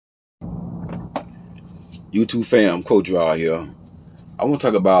YouTube fam, Coach Raw here. I want to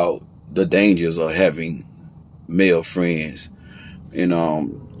talk about the dangers of having male friends. And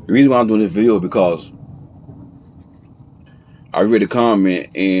the reason why I'm doing this video is because I read a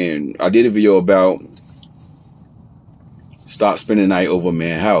comment and I did a video about stop spending the night over a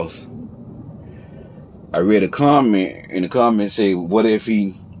man's house. I read a comment and the comment said, what if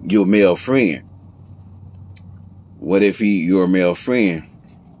he your male friend? What if he your male friend?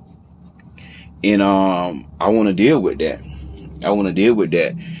 And I want to deal with that.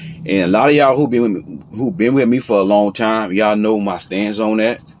 And a lot of y'all who been with me for a long time, y'all know my stance on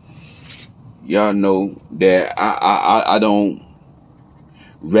that. Y'all know that I don't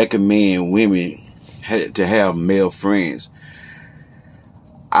recommend women to have male friends.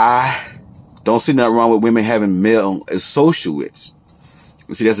 I don't see nothing wrong with women having male associates.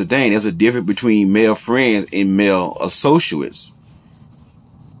 You see, that's the thing. There's a difference between male friends and male associates.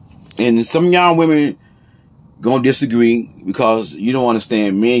 And some young women gonna disagree because you don't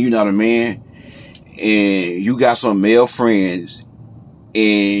understand men. You're not a man, and you got some male friends,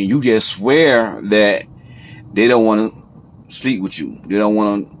 and you just swear that they don't want to sleep with you. They don't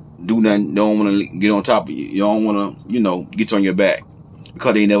want to do nothing. They don't want to get on top of you. You don't want to, get on your back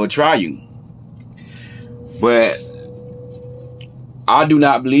because they never try you. But I do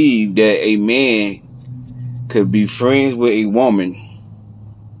not believe that a man could be friends with a woman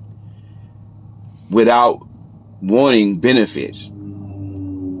without wanting benefits.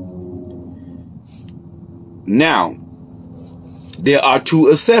 Now, there are two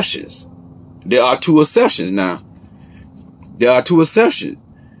exceptions. One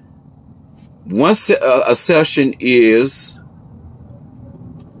exception is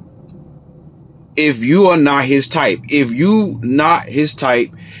if you are not his type. If you not his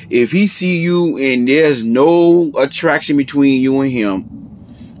type, if he see you and there's no attraction between you and him,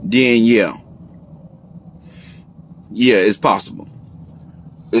 then yeah, it's possible.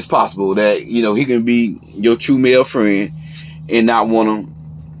 It's possible that, he can be your true male friend and not want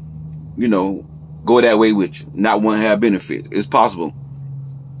to, go that way with you, not want to have benefits. It's possible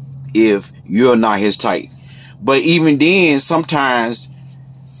if you're not his type. But even then, sometimes,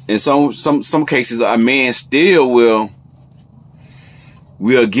 in some cases, a man still will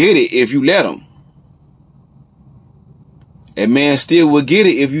get it if you let him. A man still will get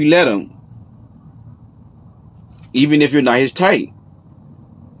it if you let him, even if you're not his type.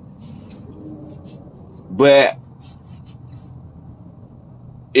 But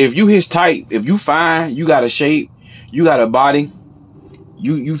if you his type, if you fine, you got a shape, you got a body,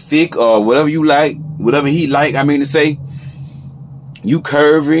 you thick or whatever you like, whatever he like, you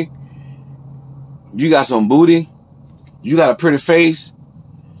curvy, you got some booty, you got a pretty face,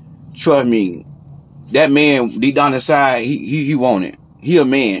 trust me, that man deep down inside, he want it. He a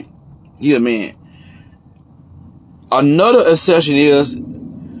man. Another exception is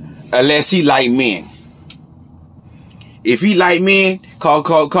unless he like men. If he like men, cause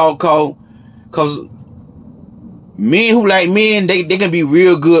men who like men, they can be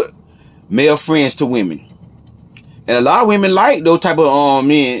real good male friends to women. And a lot of women like those type of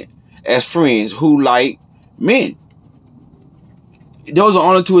men as friends who like men. Those are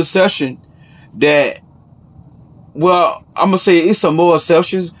only two exceptions that, well, I'm going to say it's some more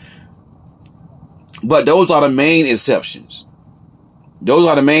exceptions, but those are the main exceptions. Those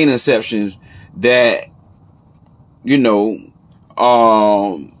are the main exceptions that, the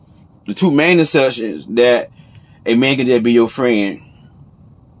two main exceptions that a man can just be your friend.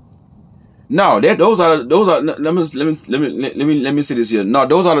 No, those are let me say this here. No,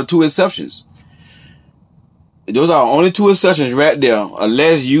 those are the two exceptions. Those are only two exceptions right there.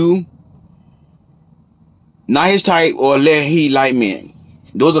 Unless you not his type or unless he like men.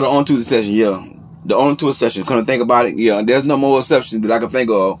 Those are the only two exceptions, yeah. The only two exceptions. Couldn't think about it, yeah. There's no more exceptions that I can think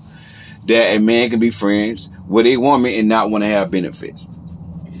of that a man can be friends with a woman and not want to have benefits.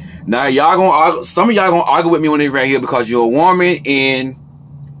 Now y'all gonna argue, some of y'all gonna argue with me on this right here because you're a woman and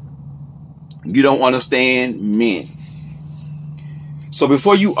you don't understand men. So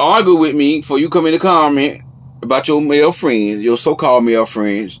before you argue with me, before you come in the comment about your male friends, your so-called male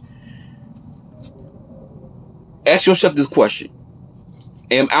friends, ask yourself this question.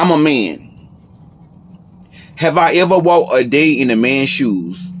 I'm a man. Have I ever walked a day in a man's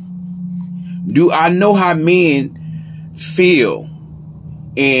shoes? Do I know how men feel?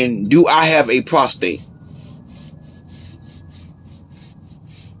 And do I have a prostate?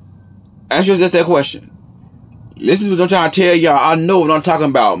 Answer just that question. Listen to what I'm trying to tell y'all. I know what I'm talking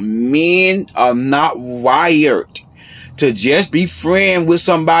about. Men are not wired to just be friends with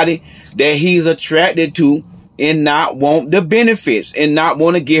somebody that he's attracted to and not want the benefits and not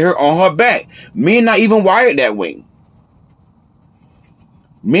want to get her on her back. Men not even wired that way.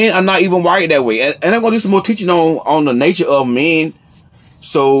 Men are not even wired that way. And I'm going to do some more teaching on the nature of men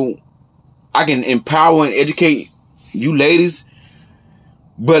so I can empower and educate you ladies.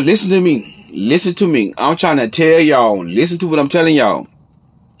 But listen to me. Listen to me. I'm trying to tell y'all. Listen to what I'm telling y'all.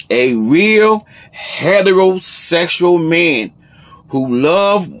 A real heterosexual man who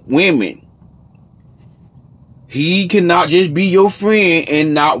love women, he cannot just be your friend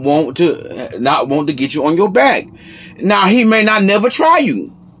and not want to get you on your back. Now, he may not never try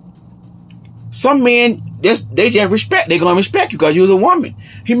you. Some men, they just respect. They're going to respect you because you're a woman.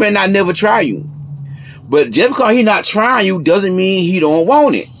 He may not never try you. But just because he not trying you doesn't mean he don't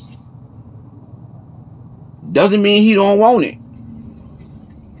want it. Doesn't mean he don't want it.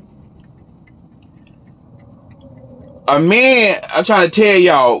 A man, I'm trying to tell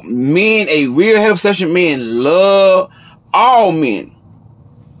y'all, men, a real heterosexual man love all men.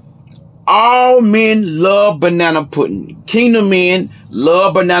 All men love banana pudding. Kingdom men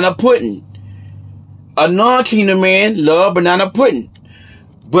love banana pudding. A non-kingdom man love banana pudding.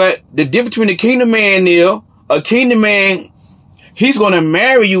 But the difference between the kingdom man is, a kingdom man, he's going to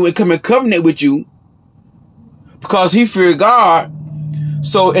marry you and come in covenant with you because he fears God.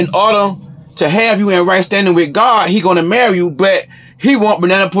 So in order to have you in right standing with God, he going to marry you, but he want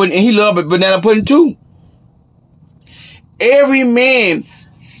banana pudding and he love banana pudding too. Every man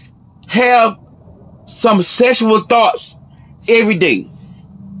have some sexual thoughts every day.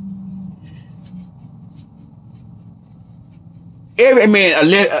 Every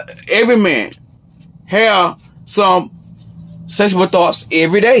man have some sexual thoughts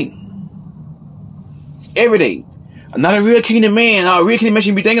every day. Every day. Not a real kingdom man. A real kingdom man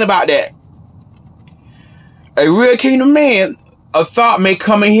should be thinking about that. A real kingdom man, a thought may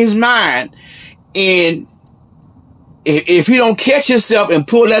come in his mind, and if he don't catch himself and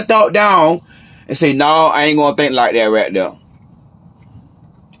pull that thought down and say, no, I ain't gonna think like that right there,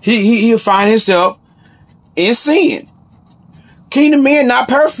 he'll find himself in sin. Kingdom men not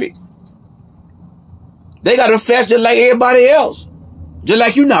perfect. They got a flesh just like everybody else. Just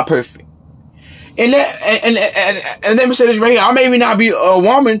like you not perfect. And let me say this right here. I may not be a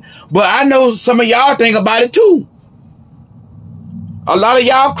woman, but I know some of y'all think about it too. A lot of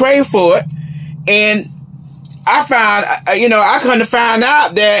y'all crave for it. And I found, I come to find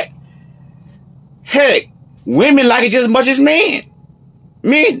out that, heck, women like it just as much as men.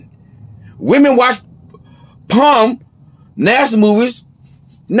 Men. Women watch nasty movies.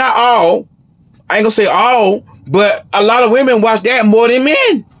 Not all. I ain't gonna say all, but a lot of women watch that more than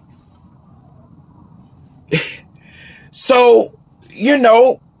men. So, I'm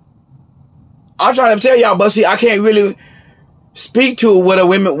trying to tell y'all, but see, I can't really speak to what a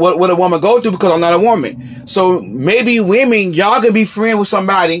woman go through because I'm not a woman. So maybe women, y'all can be friends with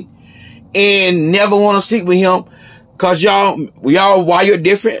somebody and never want to sleep with him because y'all wired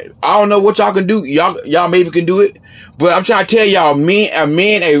different. I don't know what y'all can do. Y'all maybe can do it, but I'm trying to tell y'all, a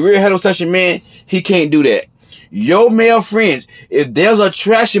real heterosexual man, he can't do that. Your male friends, if there's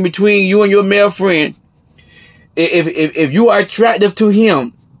attraction between you and your male friend, if you are attractive to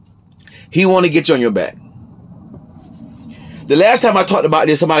him, he want to get you on your back. The last time I talked about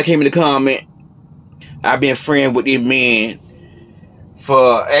this, somebody came in the comment, I've been friends with this man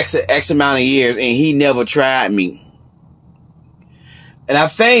for X amount of years and he never tried me. And I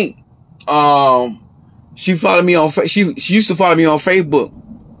think she followed me on she used to follow me on Facebook.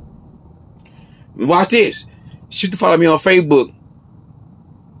 Watch this. She used to follow me on Facebook.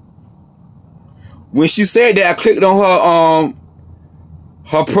 When she said that, I clicked on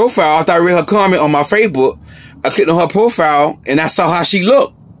her profile. After I read her comment on my Facebook, I clicked on her profile and I saw how she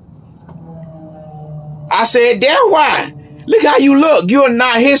looked. I said, that's why. Look how you look. You're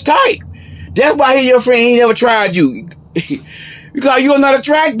not his type. That's why he's your friend. He never tried you. Because you're not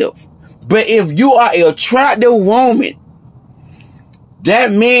attractive. But if you are an attractive woman,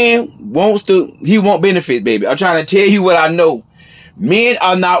 that man he won't benefit, baby. I'm trying to tell you what I know. Men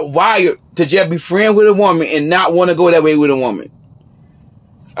are not wired to just be friends with a woman and not want to go that way with a woman.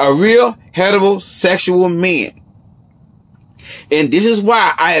 A real heterosexual man. And this is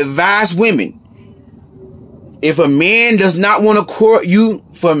why I advise women, if a man does not want to court you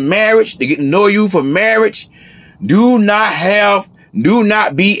for marriage, to get to know you for marriage, do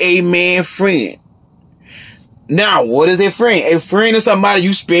not be a man friend. Now, what is a friend? A friend is somebody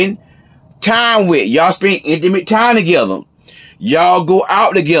you spend time with. Y'all spend intimate time together. Y'all go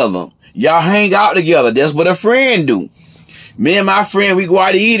out together. Y'all hang out together. That's what a friend do. Me and my friend, we go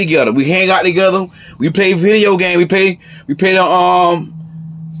out to eat together. We hang out together. We play video games. We play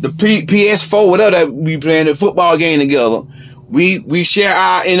the the PS4, whatever that we playing the football game together. We share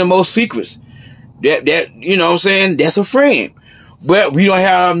our innermost secrets. That you know what I'm saying? That's a friend. But we don't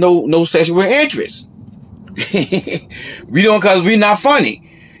have no sexual interest. We don't, cause we're not funny.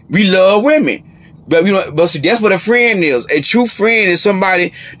 We love women. But but see, that's what a friend is. A true friend is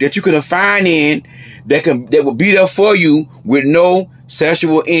somebody that you can confide in, that will be there for you with no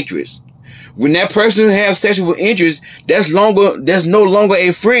sexual interest. When that person has sexual interest, that's no longer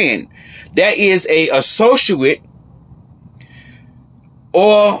a friend. That is a associate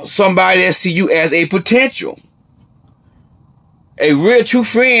or somebody that see you as a potential. A real true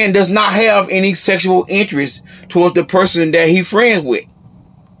friend does not have any sexual interest towards the person that he friends with.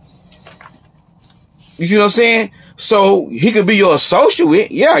 You see what I'm saying? So he could be your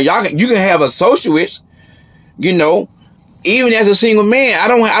associate. Yeah, you can have associates. You know, even as a single man, I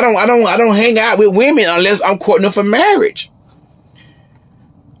don't hang out with women unless I'm courting them for marriage.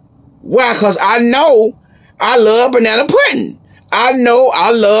 Why? Because I know I love banana pudding. I know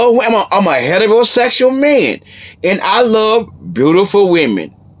I'm a heterosexual man, and I love beautiful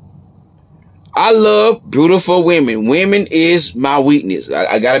women. I love beautiful women. Women is my weakness.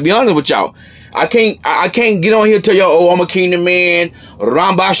 I gotta be honest with y'all. I can't get on here and tell y'all, oh, I'm a kingdom man,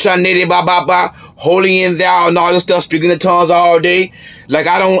 Ramba Shanede Ba Ba Ba, holy and thou, and all this stuff, speaking in tongues all day. Like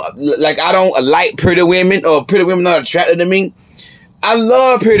I don't like pretty women, or pretty women not attracted to me. I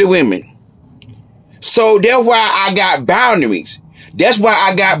love pretty women. So that's why I got boundaries. That's why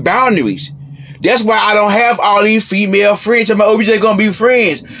I got boundaries. That's why I don't have all these female friends. I'm like, oh, we just gonna be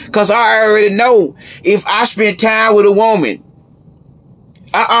friends. Cause I already know if I spend time with a woman,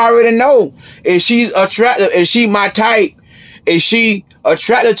 I already know if she's attractive, if she my type, if she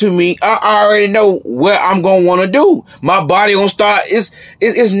attracted to me, I already know what I'm gonna want to do. My body gonna start. It's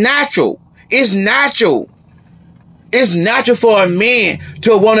natural. It's natural. It's natural for a man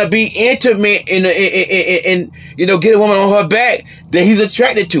to want to be intimate and you know, get a woman on her back that he's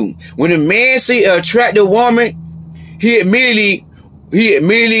attracted to. When a man see an attractive woman, he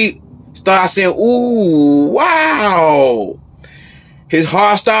immediately starts saying, "Ooh, wow." His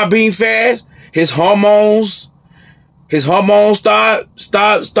heart start beating fast. His hormones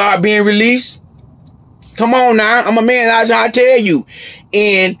start being released. Come on now, I'm a man. I try to tell you.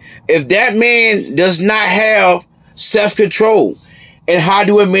 And if that man does not have self-control, and how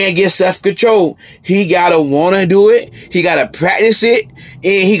do a man get self-control? He gotta wanna do it. He gotta practice it, and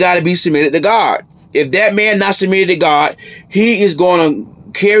he gotta be submitted to God. If that man not submitted to God, he is gonna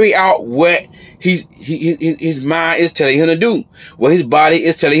carry out what his mind is telling him to do, what his body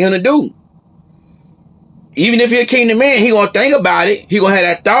is telling him to do. Even if you're a kingdom man, he gonna think about it. He gonna have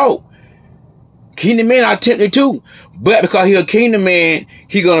that thought. Kingdom men are tempted too, but because he's a kingdom man,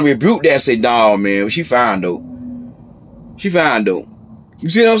 he gonna rebuke that and say, "Nah, man, she fine though. She fine though." You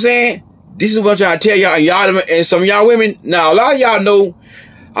see what I'm saying? This is what I'm trying to tell y'all, and some of y'all women. Now, a lot of y'all know,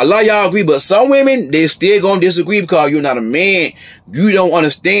 a lot of y'all agree, but some women, they still gonna disagree because you're not a man. You don't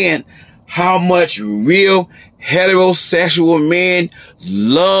understand how much real heterosexual men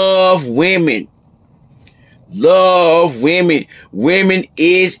love women. Love women. Women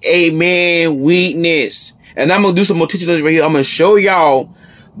is a man weakness. And I'm going to do some more teaching right here. I'm going to show y'all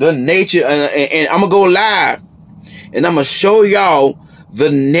the nature, and I'm going to go live. And I'm going to show y'all the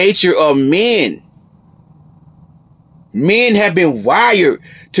nature of men. Men have been wired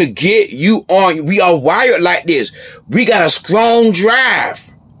to get you on. We are wired like this. We got a strong drive.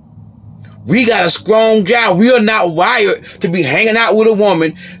 We got a strong drive. We are not wired to be hanging out with a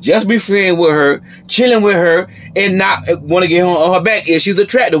woman, just be friends with her, chilling with her, and not want to get on her back if she's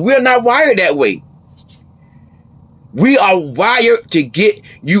attractive. We are not wired that way. We are wired to get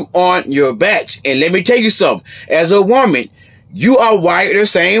you on your backs. And let me tell you something. As a woman, you are wired the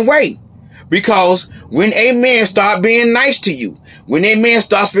same way. Because when a man start being nice to you, when a man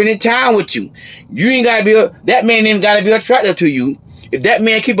start spending time with you, that man ain't gotta be attractive to you. If that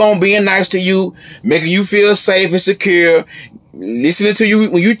man keep on being nice to you, making you feel safe and secure, listening to you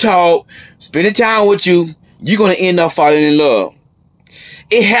when you talk, spending time with you, you're gonna end up falling in love.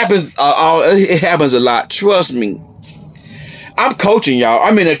 It happens. It happens a lot. Trust me. I'm coaching y'all.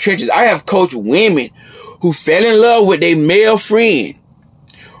 I'm in the trenches. I have coached women who fell in love with their male friend,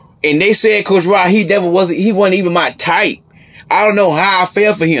 and they said, "Coach Rod, he wasn't even my type. I don't know how I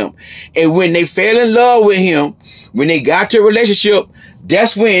fell for him." And when they fell in love with him, when they got to a relationship,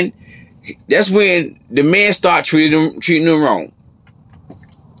 that's when the man start treating them wrong.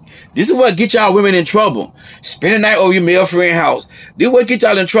 This is what get y'all women in trouble. Spend the night over your male friend house. This is what get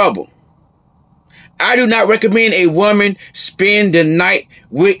y'all in trouble. I do not recommend a woman spend the night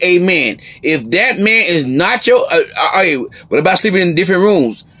with a man. If that man is not your, what about sleeping in different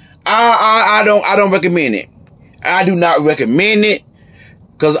rooms? I don't recommend it. I do not recommend it.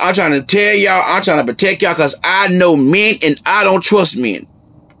 Because I'm trying to tell y'all, I'm trying to protect y'all, because I know men and I don't trust men.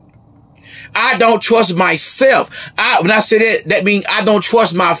 I don't trust myself. When I say that, that means I don't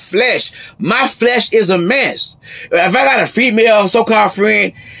trust my flesh. My flesh is a mess. If I got a female so-called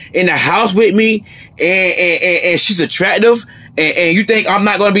friend in the house with me and she's attractive and you think I'm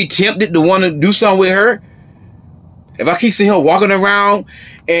not going to be tempted to want to do something with her? If I keep seeing her walking around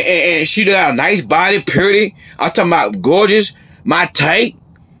and she got a nice body, pretty, I'm talking about gorgeous, my type,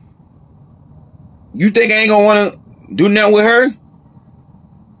 you think I ain't gonna want to do nothing with her?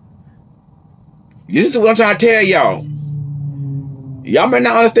 Listen to what I'm trying to tell y'all. Y'all may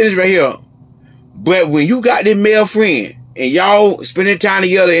not understand this right here, but when you got this male friend and y'all spending time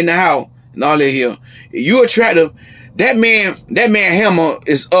together in the house and all that here, you attractive, that man hammer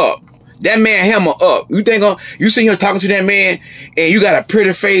is up. That man hammer up. You think you see him talking to that man and you got a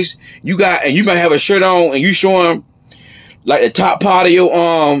pretty face, you might have a shirt on and you show him like the top part of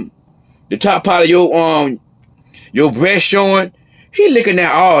your breast showing. He looking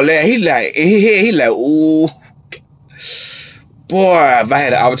at all that. He like, ooh, boy, if I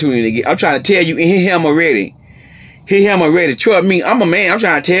had the opportunity to get, I'm trying to tell you, and he him already. Trust me, I'm a man. I'm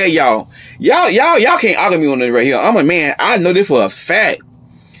trying to tell y'all. Y'all can't argue me on this right here. I'm a man. I know this for a fact.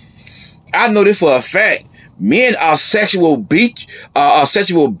 Men are sexual beasts.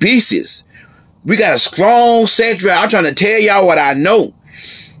 We got a strong sex drive. I'm trying to tell y'all what I know.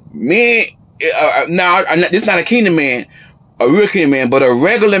 Men, now, this is not a kingdom man, a real kingdom man, but a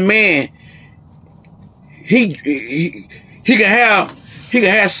regular man, he can have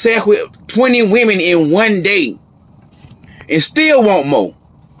sex with 20 women in one day and still want more.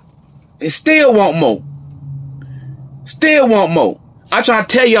 I'm trying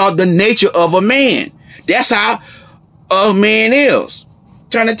to tell y'all the nature of a man. That's how a man is. I'm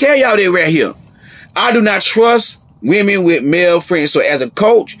trying to tell y'all that right here. I do not trust women with male friends. So as a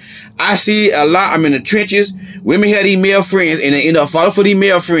coach, I see a lot. I'm in the trenches. Women have these male friends and they end up falling for these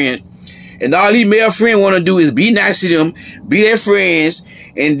male friends. And all these male friends want to do is be nice to them, be their friends,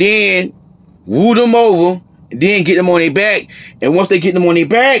 and then woo them over, and then get them on their back. And once they get them on their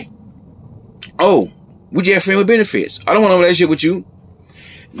back, oh, we just have friend with benefits. I don't want a relationship with you.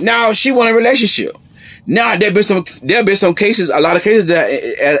 Now she want a relationship. Now there been some cases, a lot of cases that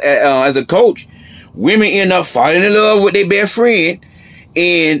as a coach, women end up falling in love with their best friend,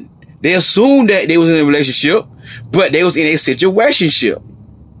 and they assumed that they was in a relationship, but they was in a situationship.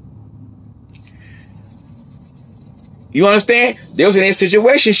 You understand? They was in a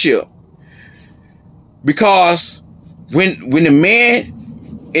situationship because when the man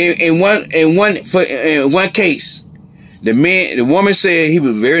in one case, the woman said he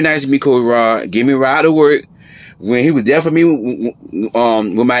was very nice to me, Coach Rod, give me a ride to work. When he was there for me,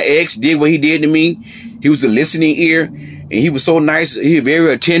 when my ex did what he did to me, he was a listening ear, and he was so nice. He was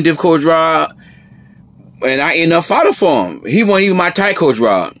very attentive, Coach Rod, and I ended up fighting for him. He wasn't even my type, Coach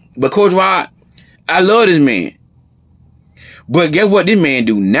Rod. But Coach Rod, I love this man. But guess what this man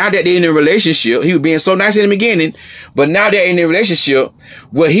do? Now that they're in a relationship, he was being so nice in the beginning, but now they're in a relationship,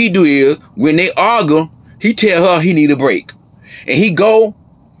 what he do is, when they argue, he tell her he need a break. And he go,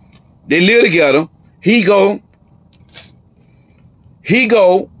 they live together, he go,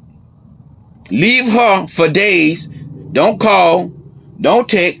 leave her for days, don't call, don't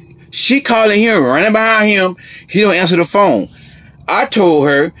text. She calling him, running behind him, he don't answer the phone. I told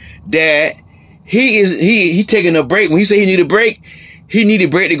her that he taking a break. When he say he need a break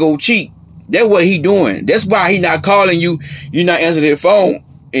to go cheat. That's what he doing. That's why he not calling you. You not answering the phone,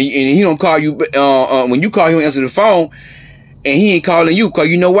 and he don't call you. When you call, he don't answer the phone, and he ain't calling you. Cause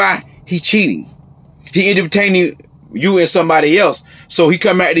you know why? He cheating. He entertaining you and somebody else. So he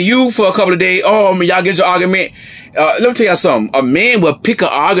come back to you for a couple of days. Oh, man, y'all get your argument. Let me tell y'all something. A man will pick an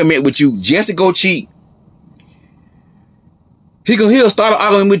argument with you just to go cheat. He'll start an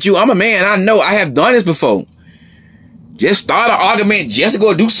argument with you. I'm a man. I know. I have done this before. Just start an argument just to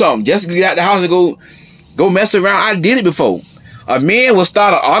go do something. Just to get out the house and go mess around. I did it before. A man will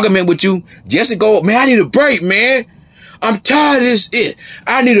start an argument with you just to go, man, I need a break, man. I'm tired of this.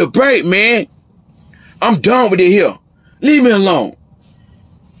 I need a break, man. I'm done with it here. Leave me alone.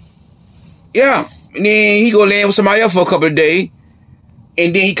 Yeah. And then he go land with somebody else for a couple of days.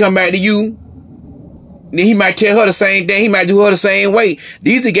 And then he come back to you. Then he might tell her the same thing. He might do her the same way.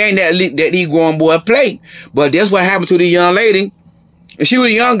 These are the games that these grown boy play. But that's what happened to the young lady. And she was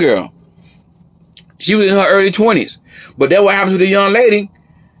a young girl. She was in her early 20s. But that's what happened to the young lady.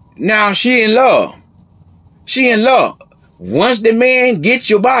 Now she in love. Once the man gets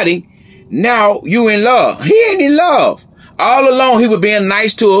your body, now you in love. He ain't in love. All along, he was being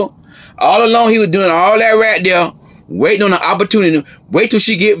nice to her. All along, he was doing all that right there, waiting on the opportunity. Wait till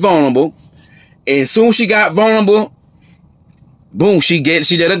she get vulnerable. And as soon as she got vulnerable, boom, she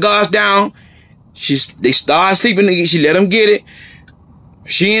let her guards down. They start sleeping. She let them get it.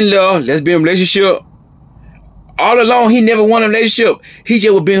 She in love. Let's be in a relationship. All along, he never wanted a relationship. He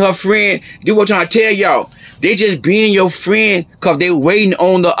just was being her friend. This what I'm trying to tell y'all. They just being your friend because they waiting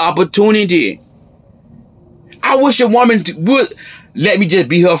on the opportunity. I wish a woman would let me just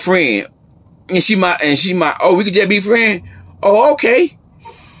be her friend. And she might, oh, we could just be friends. Oh, okay.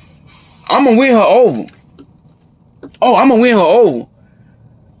 I'm going to win her over. Oh, I'm going to win her over.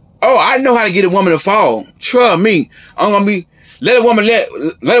 Oh, I know how to get a woman to fall. Trust me. I'm going to be, let a woman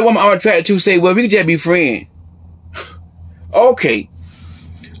I'm attracted to say, well, we could just be friends. Okay.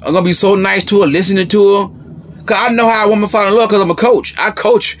 I'm going to be so nice to her, listening to her. Because I know how a woman fall in love because I'm a coach. I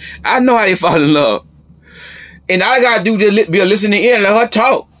coach. I know how they fall in love. And all I got to do is be a listening ear and let her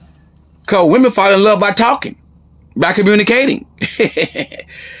talk. Because women fall in love by talking. By communicating.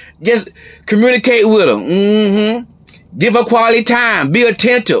 Just communicate with her. Give her quality time. Be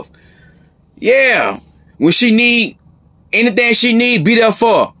attentive. Yeah. When she need anything she need, be there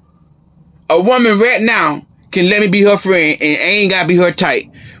for her. A woman right now can let me be her friend and ain't got to be her type.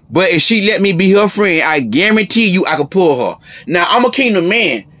 But if she let me be her friend, I guarantee you I can pull her. Now, I'm a kingdom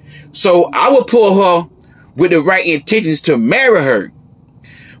man. So I would pull her with the right intentions to marry her.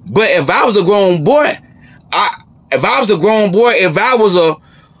 But if I was a grown boy, if I was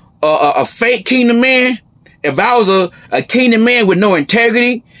a fake kingdom man, if I was a kingdom man with no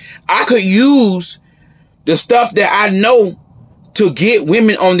integrity, I could use the stuff that I know to get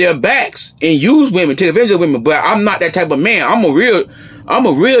women on their backs and use women to advantage women. But I'm not that type of man. I'm a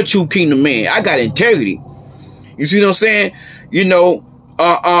real true kingdom man. I got integrity. You see what I'm saying?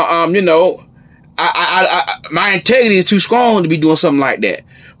 My integrity is too strong to be doing something like that.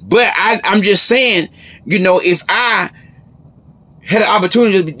 But I'm just saying, if I had an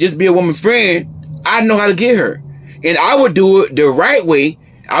opportunity to just be a woman friend, I know how to get her. And I would do it the right way.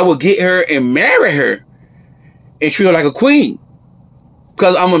 I would get her and marry her and treat her like a queen.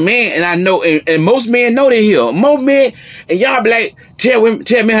 Because I'm a man and I know, and most men know they here. Most men, and y'all be like, tell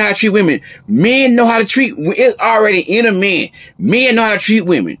me how to treat women. Men know how to treat, it's already in a man. Men know how to treat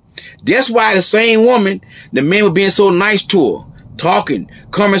women. That's why the same woman, the man was being so nice to her, talking,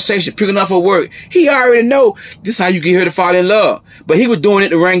 conversation, picking up her work. He already know this is how you get her to fall in love. But he was doing it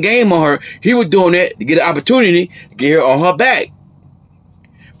to run game on her. He was doing it to get an opportunity to get her on her back.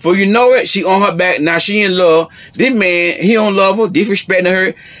 For you know it, she on her back. Now she in love. This man, he don't love her, disrespecting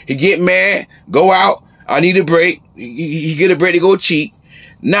her. He get mad, go out. I need a break. He get a break to go cheat.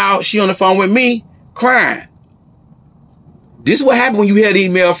 Now she on the phone with me, crying. This is what happened when you have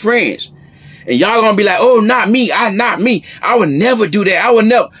these male friends. And y'all gonna be like, oh, not me. I would never do that. I would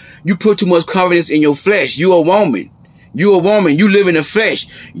never. You put too much confidence in your flesh. You a woman. You a woman. You live in the flesh.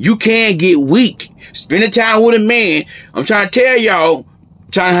 You can get weak. Spend the time with a man. I'm trying to tell y'all,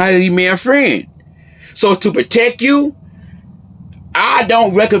 trying to have these men friend. So to protect you, I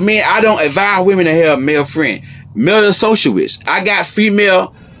don't advise women to have a male friend. Male associates. I got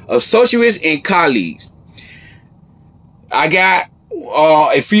female associates and colleagues. I got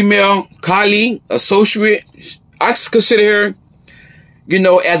a female colleague, associate. I consider her,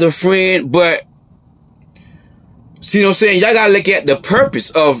 as a friend, but see what I'm saying? Y'all gotta look at the purpose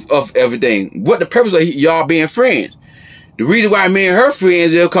of everything. What the purpose of y'all being friends. The reason why me and her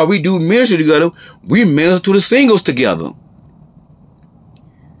friends is because we do ministry together. We minister to the singles together.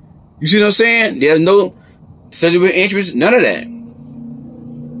 You see what I'm saying? There's no sexual interest, none of that.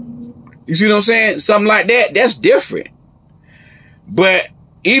 You see what I'm saying? Something like that, that's different. But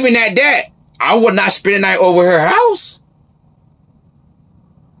even at that, I would not spend the night over her house.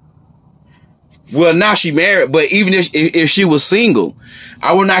 Well, now she married, but even if she was single,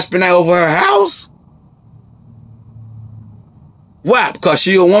 I would not spend the night over her house. Why? Because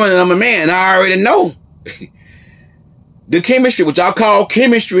she a woman and I'm a man. And I already know. The chemistry, what y'all call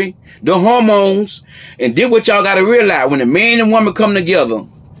chemistry, the hormones, and then what y'all got to realize, when a man and woman come together,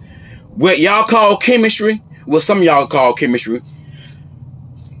 what y'all call chemistry, what some of y'all call chemistry,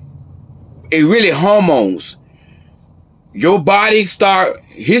 it really hormones. His body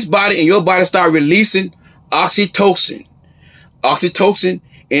and your body start releasing oxytocin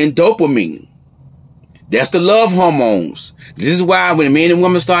and dopamine. That's the love hormones. This is why when a man and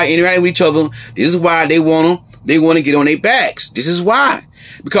woman start interacting with each other, this is why they want to get on their backs. This is why.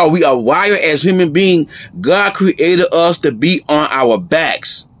 Because we are wired as human beings. God created us to be on our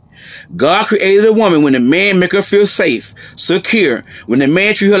backs. God created a woman when the man make her feel safe, secure. When the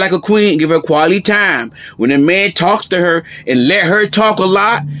man treat her like a queen, give her quality time. When the man talks to her and let her talk a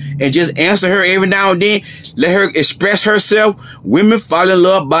lot and just answer her every now and then, let her express herself. Women fall in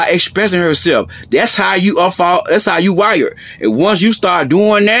love by expressing herself. That's how you are. That's how you wired. And once you start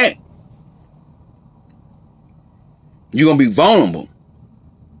doing that, you're gonna be vulnerable.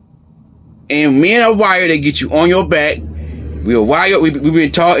 And men are wired to get you on your back. We are wired. We've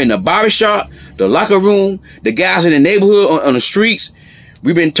been taught in the barbershop, the locker room, the guys in the neighborhood, on the streets.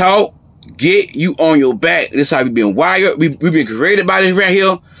 We've been taught, get you on your back. This is how we've been wired. We've been created by this right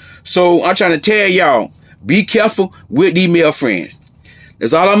here. So I'm trying to tell y'all, be careful with these male friends.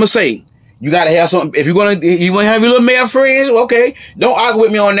 That's all I'm gonna say. You gotta have some. If you wanna have your little male friends, okay, don't argue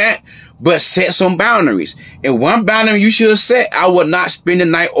with me on that. But set some boundaries. And one boundary you should set: I will not spend the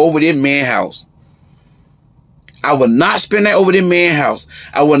night over this man's house. I will not spend that over the man's house.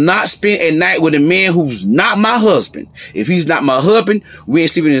 I will not spend a night with a man who's not my husband. If he's not my husband, we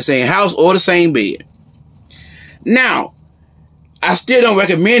ain't sleeping in the same house or the same bed. Now, I still don't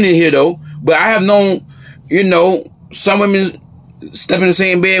recommend it here though, but I have known, some women step in the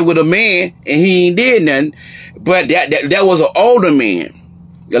same bed with a man and he ain't did nothing, but that was an older man.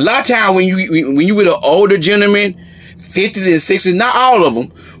 A lot of times when you with an older gentleman, 50s and 60s, not all of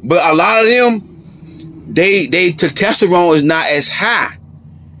them, but a lot of them, they testosterone is not as high.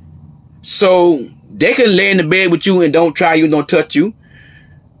 So they can lay in the bed with you and don't try you, don't touch you.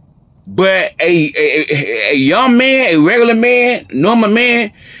 But a young man, a regular man, normal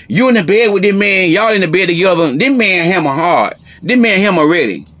man, you in the bed with this man, y'all in the bed together, this man hammer hard. This man hammer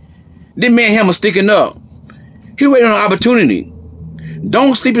ready. This man hammer sticking up. He waiting on an opportunity.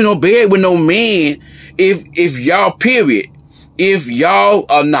 Don't sleep in no bed with no man if y'all, period, if y'all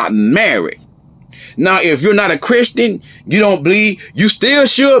are not married. Now, if you're not a Christian, you don't believe, you still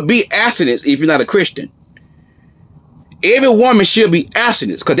should be abstinent if you're not a Christian. Every woman should be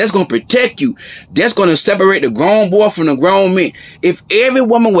abstinent because that's going to protect you. That's going to separate the grown boy from the grown man. If every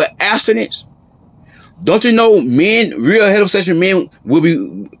woman were abstinence, don't you know men, real heterosexual men will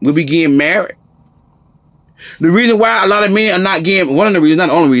be getting married? The reason why a lot of men are not getting, one of the reasons, not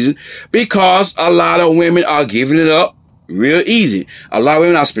the only reason, because a lot of women are giving it up real easy. A lot of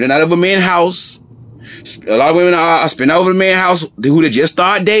women are spending out of a man's house. A lot of women are spending over the man's house who they just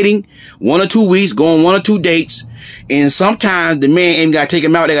start dating 1 or 2 weeks, going 1 or 2 dates. And sometimes the man ain't got to take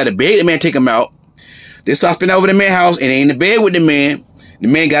him out. They got to beg the man to take him out. They start spending over the man's house and they in the bed with the man. The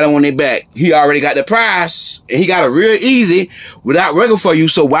man got him on their back. He already got the prize and he got it real easy without working for you.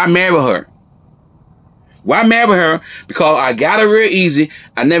 So why marry her? Why marry her? Because I got her real easy.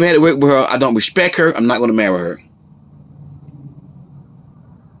 I never had to work with her. I don't respect her. I'm not going to marry her.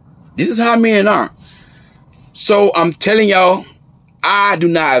 This is how men are. So I'm telling y'all, I do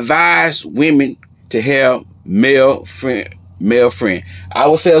not advise women to have male friend. I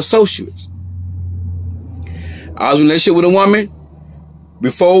would say associates. I was in a relationship with a woman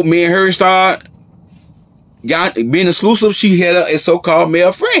before me and her started being exclusive. She had a so-called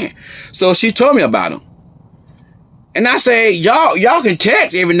male friend, so she told me about him. And I say, y'all can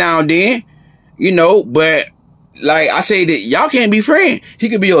text every now and then, but like I say that y'all can't be friends. He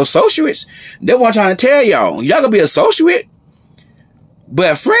could be your associates. That's what I'm trying to tell y'all. Y'all can be associate,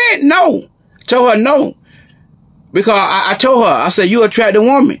 but friend, no. Told her no. Because I told her, I said, you attract a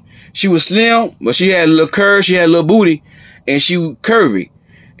woman. She was slim, but she had a little curve, she had a little booty, and she was curvy,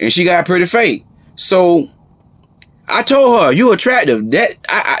 and she got a pretty face. So I told her, you attractive.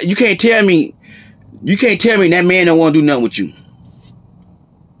 That you can't tell me that man don't want to do nothing with you.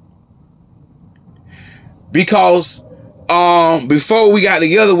 Because before we got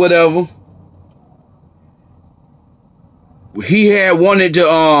together, whatever, he had wanted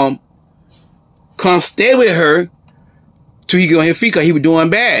to come stay with her till he get on his feet because he was doing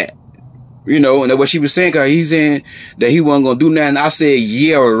bad. And that's what she was saying, because he's saying that he wasn't going to do nothing. I said,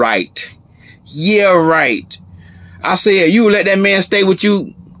 yeah, right. Yeah, right. I said, you would let that man stay with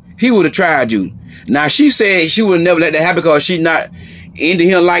you, he would have tried you. Now, she said she would never let that happen because she's not into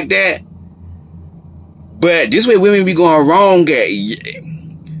him like that. But this way women be going wrong at.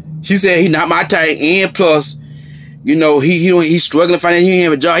 She said he not my type, and plus, he's struggling financially. He don't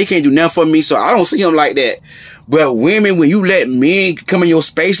have a job. He can't do nothing for me, so I don't see him like that. But women, when you let men come in your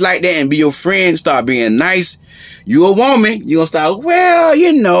space like that and be your friend, start being nice, you a woman, you're going to start, well,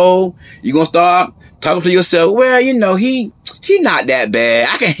 you're going to start talking to yourself, well, he not that bad.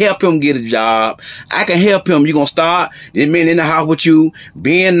 I can help him get a job. I can help him. You're going to start this man in the house with you,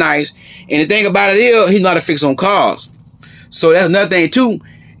 being nice. And the thing about it is, he's not a fix on cars. So that's another thing too.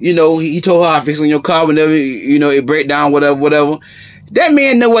 He told her, I fix on your car whenever, it break down, whatever. That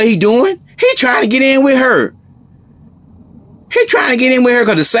man know what he doing. He trying to get in with her. He trying to get in with her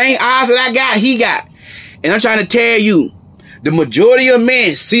because the same eyes that I got, he got. And I'm trying to tell you, the majority of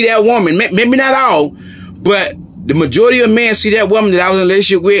men see that woman, maybe not all, but the majority of men see that woman that I was in a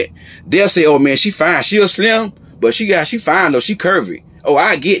relationship with, they'll say, oh man, she fine. She a slim, but she fine though. She curvy. Oh,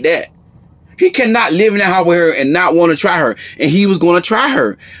 I get that. He cannot live in that house with her and not want to try her. And he was going to try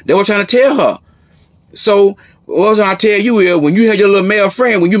her. They were trying to tell her. So what I was trying to tell you is, when you have your little male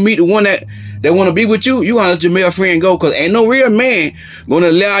friend, when you meet the one that want to be with you, you want to let your male friend go, because ain't no real man going to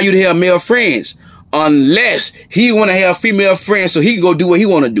allow you to have male friends unless he want to have female friends so he can go do what he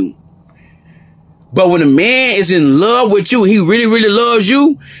want to do. But when a man is in love with you, he really, really loves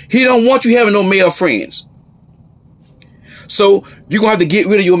you, he don't want you having no male friends. So you're going to have to get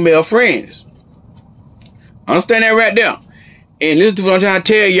rid of your male friends. Understand that right there. And listen to what I'm trying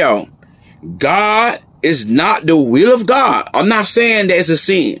to tell y'all. God is not the will of God. I'm not saying that it's a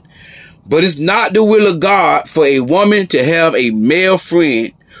sin, but it's not the will of God for a woman to have a male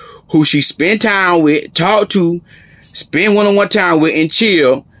friend who she spend time with, talk to, spend one-on-one time with, and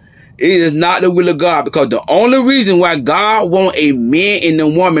chill. It is not the will of God, because the only reason why God want a man and a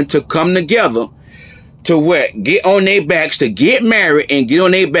woman to come together to what? Get on their backs, to get married and get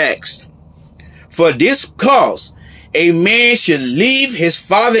on their backs. For this cause, a man should leave his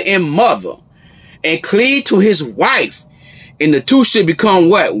father and mother and cleave to his wife, and the two should become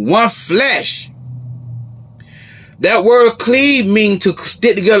what? One flesh. That word cleave means to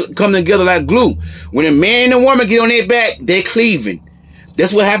stick together, come together like glue. When a man and a woman get on their back, they're cleaving.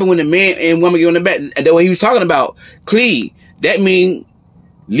 That's what happened when the man and woman get on their back. And that's what he was talking about. Cleave. That means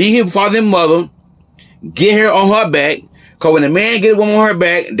leave his father and mother, get her on her back. Because when a man get a woman on her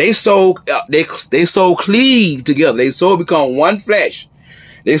back, they so cleave together. They so become one flesh.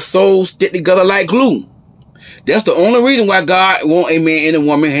 They so stick together like glue. That's the only reason why God want a man and a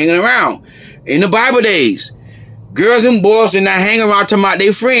woman hanging around. In the Bible days, girls and boys did not hang around talking about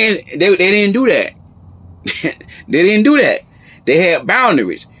their friends. They didn't do that. They didn't do that. They had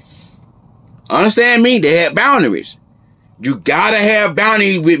boundaries. Understand me? They had boundaries. You gotta have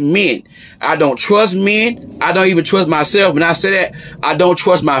boundaries with men. I don't trust men. I don't even trust myself. When I say that, I don't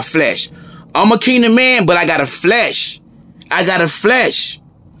trust my flesh. I'm a kingdom man, but I got a flesh. I got a flesh.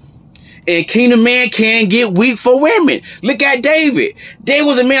 And kingdom man can get weak for women. Look at David. David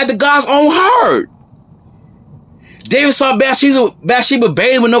was a man after God's own heart. David saw Bathsheba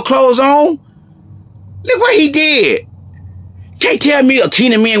bathe with no clothes on. Look what he did. Can't tell me a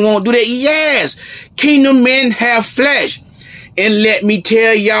kingdom man won't do that. Yes, kingdom men have flesh. And let me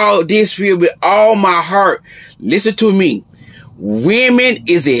tell y'all this here with all my heart. Listen to me. Women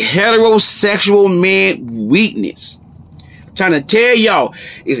is a heterosexual man weakness. I'm trying to tell y'all.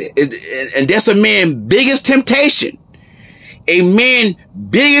 And that's a man's biggest temptation. A man's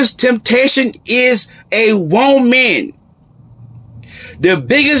biggest temptation is a woman. The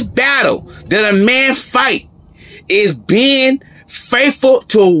biggest battle that a man fight is being faithful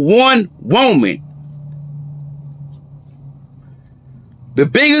to one woman. The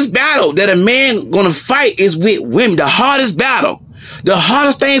biggest battle that a man gonna fight is with women. The hardest battle. The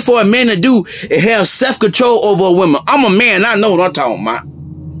hardest thing for a man to do is have self-control over a woman. I'm a man, I know what I'm talking about.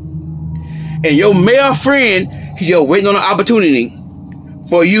 And your male friend, he's just waiting on an opportunity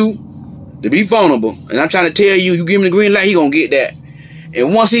for you to be vulnerable. And I'm trying to tell you, you give him the green light, he gonna get that.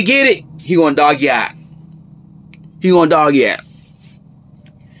 And once he get it, he gonna dog you out. He gonna dog you out.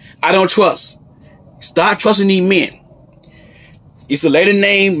 I don't trust. Start trusting these men. It's a lady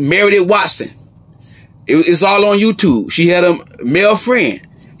named Meredith Watson. It's all on YouTube. She had a male friend.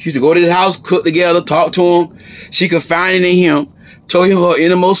 She used to go to his house, cook together, talk to him. She confided in him, told him her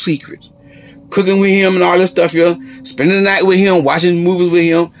innermost secrets. Cooking with him and all this stuff here. Spending the night with him, watching movies with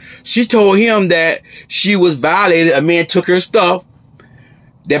him. She told him that she was violated. A man took her stuff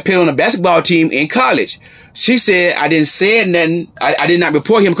that played on a basketball team in college. She said, I didn't say nothing. I did not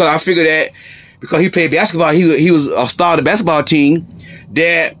report him because I figured that because he played basketball, he was a star of the basketball team,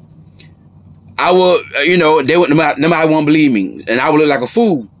 that I would, you know, they would, nobody won't believe me. And I would look like a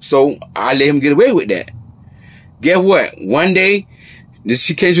fool. So I let him get away with that. Guess what? One day,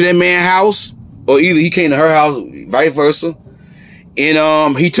 she came to that man's house, or either he came to her house, vice versa.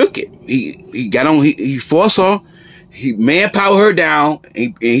 And he took it. He got on, he forced her, he manpowered her down,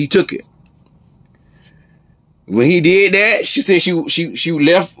 and he took it. When he did that, she said she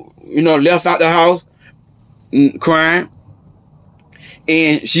left, left out the house crying.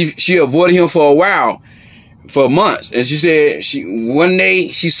 And she avoided him for a while, for months. And she said one day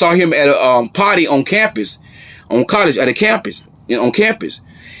she saw him at a party on campus, on college, at a campus, on campus.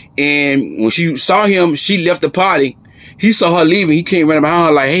 And when she saw him, she left the party. He saw her leaving. He came running behind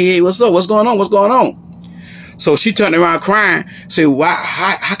her like, hey, what's up? What's going on? What's going on? So she turned around crying, said, why?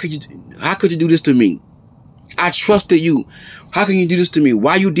 How could you do this to me? I trusted you. How can you do this to me?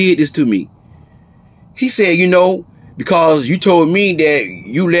 Why you did this to me? He said, because you told me that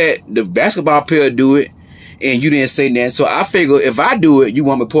you let the basketball player do it and you didn't say that. So I figured if I do it, you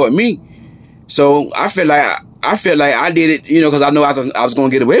won't report me. So I felt like I did it, because I know I was going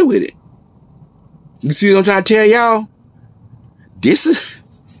to get away with it. You see what I'm trying to tell y'all? This is,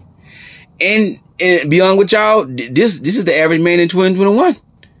 and beyond with y'all, this is the average man in 2021.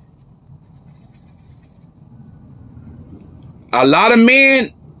 A lot of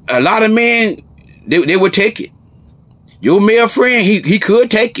men, they would take it. Your male friend, he could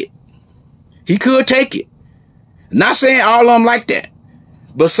take it. He could take it. Not saying all of them like that,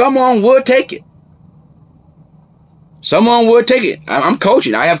 but someone would take it. Someone would take it. I'm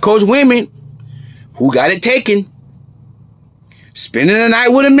coaching. I have coached women who got it taken. Spending the night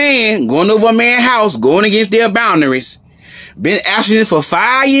with a man, going over a man's house, going against their boundaries. Been abstinent for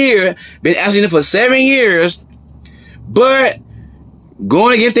 5 years, been abstinent for 7 years, but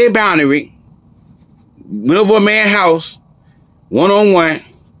going against their boundary, went over a man's house, one-on-one,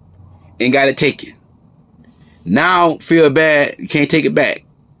 and got it taken. Now, feel bad, you can't take it back.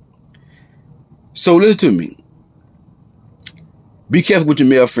 So listen to me. Be careful with your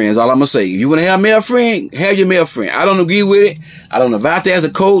male friends. All I'm going to say. If you want to have a male friend, have your male friend. I don't agree with it. I don't advise that as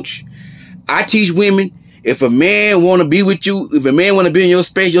a coach. I teach women, if a man want to be with you, if a man want to be in your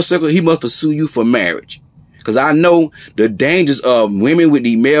space, your circle, he must pursue you for marriage. Because I know the dangers of women with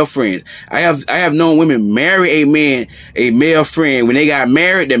these male friends. I have known women marry a male friend. When they got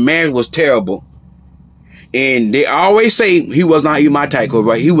married, the marriage was terrible. And they always say he was not even my type,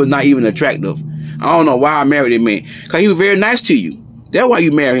 right? He was not even attractive. I don't know why I married that man. Because he was very nice to you. That's why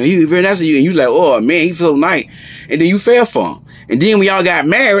you married him. He was very nice to you. And you was like, oh, man, he so nice. And then you fell for him. And then when y'all got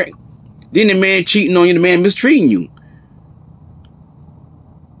married, then the man cheating on you, the man mistreating you.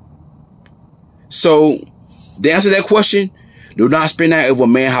 So, to answer that question, do not spend that over a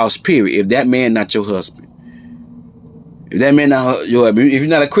man's house, period. If that man not your husband. If that man not your husband. If you're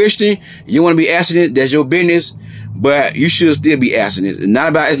not a Christian, you want to be abstinent, that's your business. But you should still be abstinent.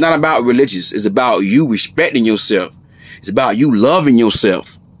 It's not about religious. It's about you respecting yourself. It's about you loving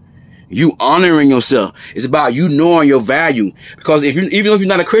yourself. You honoring yourself. It's about you knowing your value. Because even if you're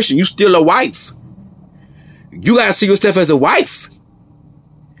not a Christian, you still a wife. You gotta see yourself as a wife.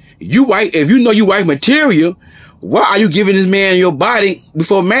 If you know you wife material, why are you giving this man your body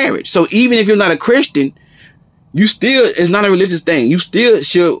before marriage? So even if you're not a Christian, it's not a religious thing. You still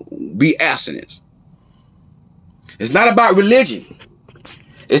should be abstinent. It's not about religion.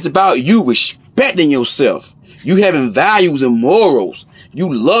 It's about you respecting yourself. You having values and morals.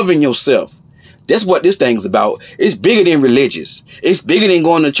 You loving yourself. That's what this thing's about. It's bigger than religious. It's bigger than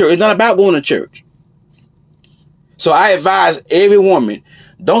going to church. It's not about going to church. So I advise every woman,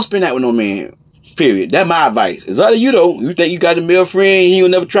 don't spend that with no man. Period. That's my advice. It's up to you though. You think you got a male friend, he will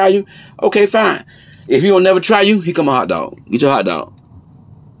never try you? Okay, fine. If he will never try you, he come a hot dog. Get your hot dog.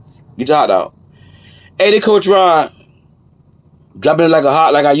 Get your hot dog. Hey, the Coach Rod. Dropping it like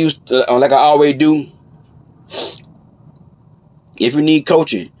I always do. If you need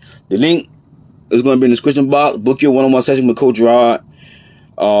coaching, the link is going to be in the description box. Book your one-on-one session with Coach Rod.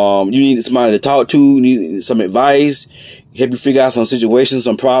 You need somebody to talk to. You need some advice. Help you figure out some situations,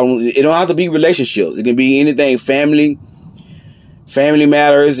 some problems. It don't have to be relationships. It can be anything, family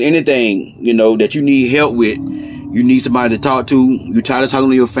matters, anything, that you need help with. You need somebody to talk to. You're tired of talking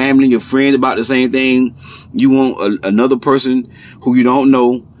to your family, your friends about the same thing. You want another person who you don't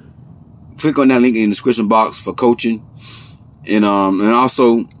know. Click on that link in the description box for coaching. And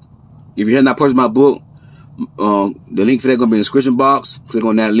also, if you have not purchased my book, the link for that going to be in the description box. Click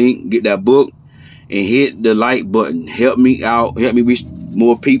on that link, get that book, and hit the like button. Help me out. Help me reach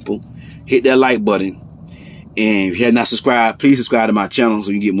more people. Hit that like button. And if you have not subscribed, please subscribe to my channel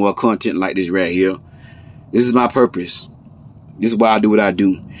so you get more content like this right here. This is my purpose. This is why I do what I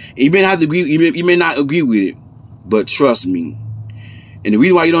do. And you may not agree. You may not agree with it, but trust me. And the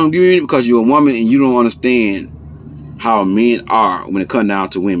reason why you don't agree with it is because you're a woman and you don't understand how men are when it comes down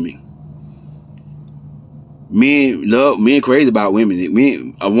to women. Men crazy about women.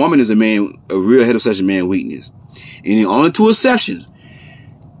 A woman is a real heterosexual man weakness. And the only two exceptions.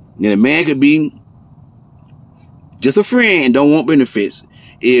 Then a man could be just a friend and don't want benefits.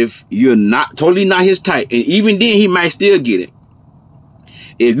 If you're totally not his type, and even then he might still get it.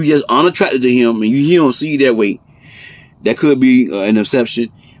 If you just unattracted to him and he don't see you that way, that could be an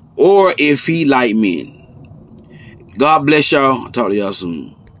exception. Or if he like men. God bless y'all. I'll talk to y'all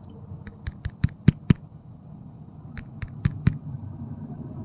soon.